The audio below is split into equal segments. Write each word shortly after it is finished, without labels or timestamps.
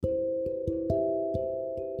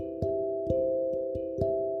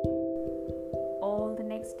All the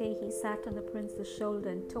next day he sat on the prince's shoulder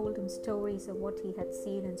and told him stories of what he had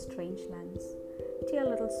seen in strange lands. "Dear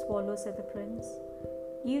little swallow," said the prince,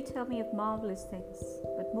 "you tell me of marvelous things,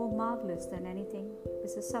 but more marvelous than anything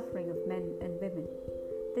is the suffering of men and women.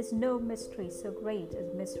 There's no mystery so great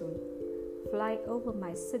as misery. Fly over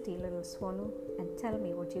my city, little swallow, and tell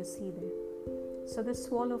me what you see there." So the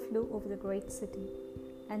swallow flew over the great city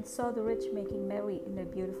and saw the rich making merry in their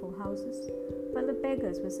beautiful houses, while the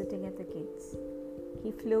beggars were sitting at the gates.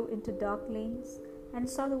 He flew into dark lanes and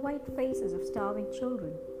saw the white faces of starving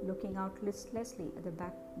children looking out listlessly at the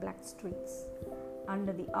black streets.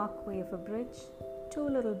 Under the archway of a bridge, two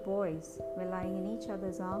little boys were lying in each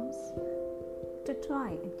other's arms to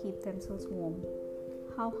try and keep themselves warm.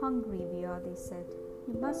 "How hungry we are," they said.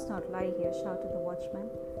 "You must not lie here," shouted the watchman,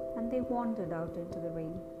 and they wandered out into the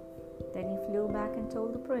rain. Then he flew back and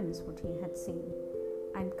told the prince what he had seen.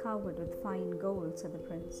 "I'm covered with fine gold," said the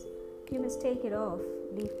prince. "You must take it off,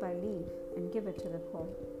 leaf by leaf, and give it to the poor.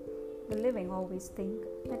 The living always think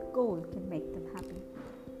that gold can make them happy."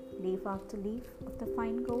 Leaf after leaf of the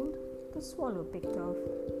fine gold the swallow picked off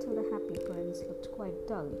till the happy prince looked quite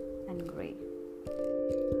dull and grey.